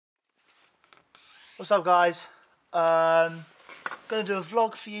What's up, guys? Gonna do a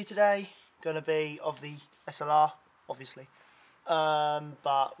vlog for you today. Gonna be of the SLR, obviously.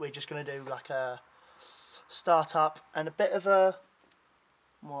 But we're just gonna do like a startup and a bit of a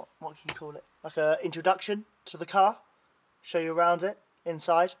what can you call it? Like a introduction to the car. Show you around it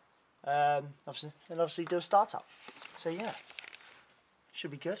inside. Obviously do a startup. So yeah,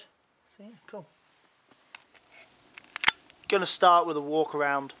 should be good. So yeah, cool. Gonna start with a walk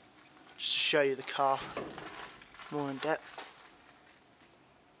around just to show you the car more in depth.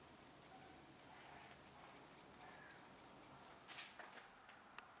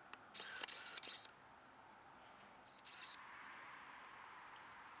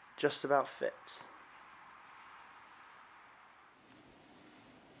 Just about fits.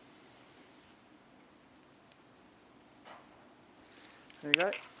 There we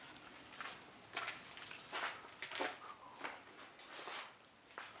go.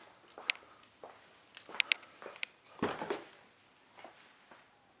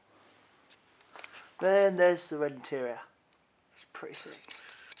 Then there's the red interior. It's pretty sick,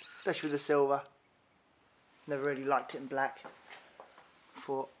 especially with the silver. Never really liked it in black.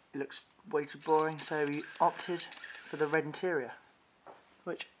 Thought it looks way too boring, so we opted for the red interior,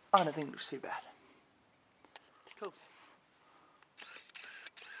 which I don't think looks too bad. Cool.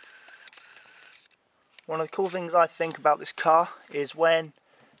 One of the cool things I think about this car is when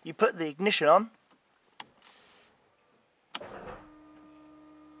you put the ignition on,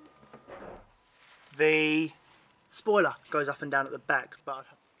 the spoiler goes up and down at the back, but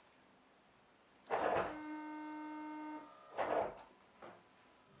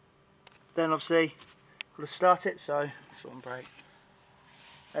then obviously got to start it, so foot and brake,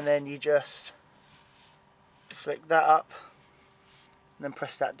 and then you just flick that up and then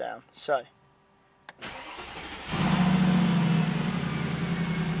press that down. So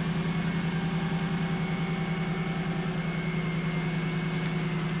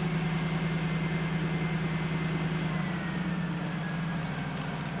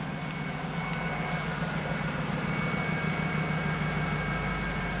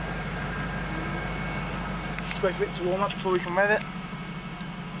wait for it to warm up before we can rev it.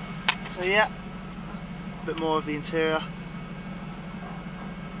 So yeah, a bit more of the interior.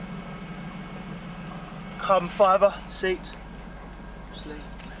 Carbon fibre seats, obviously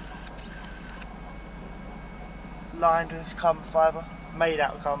lined with carbon fibre, made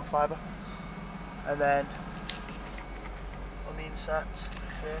out of carbon fibre, and then on the inserts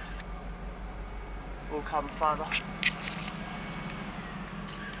here, all carbon fibre.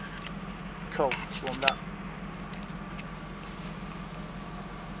 Cool, it's warmed up.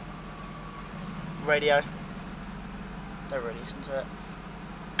 Radio, no really listen to it.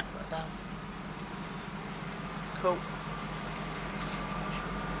 Right down. Cool.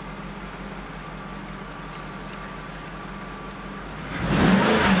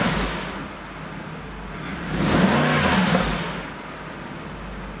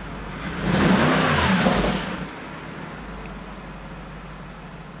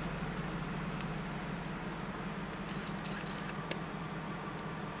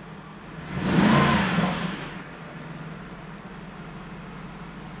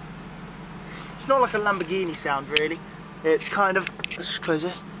 It's not like a Lamborghini sound really, it's kind of, let's just close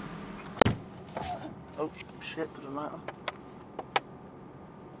this. Oh shit, put the light on.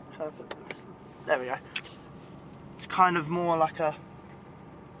 There we go. It's kind of more like a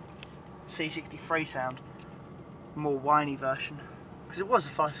C63 sound, more whiny version, because it was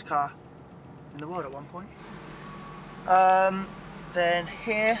the fastest car in the world at one point. Then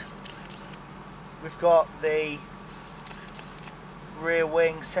here we've got the rear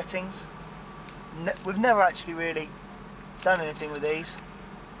wing settings. We've never actually really done anything with these.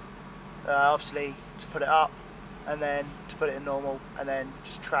 Obviously to put it up and then to put it in normal and then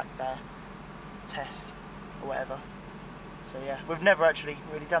just track their test or whatever. So yeah, we've never actually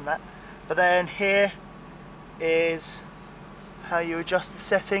really done that. But then here is how you adjust the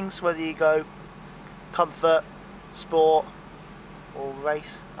settings, whether you go comfort, sport or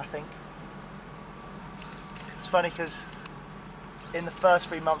race, I think. It's funny because in the first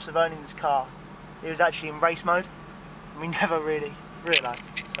 3 months of owning this car, it was actually in race mode. We never really realised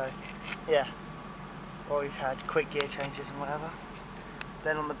it. So yeah, always had quick gear changes and whatever.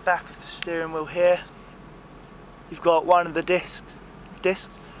 Then on the back of the steering wheel here, you've got one of the discs,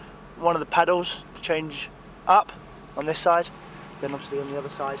 one of the pedals to change up on this side. Then obviously on the other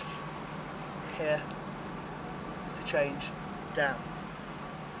side here is to change down.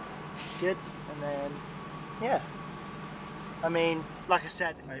 Good. And then yeah, I mean, like I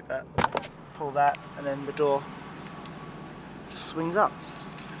said, but pull that and then the door just swings up.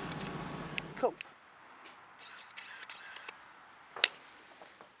 Cool.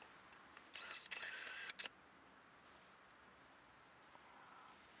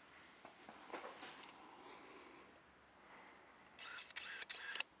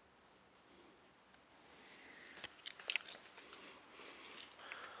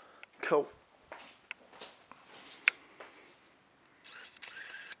 Cool.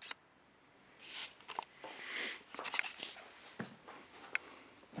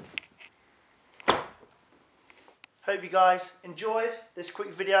 Hope you guys enjoyed this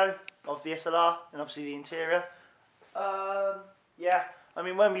quick video of the SLR and obviously the interior. Yeah, I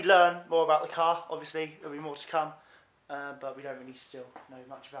mean, when we learn more about the car, obviously there'll be more to come, but we don't really still know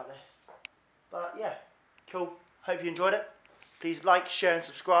much about this. But yeah, cool. Hope you enjoyed it. Please like, share and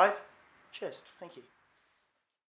subscribe. Cheers. Thank you.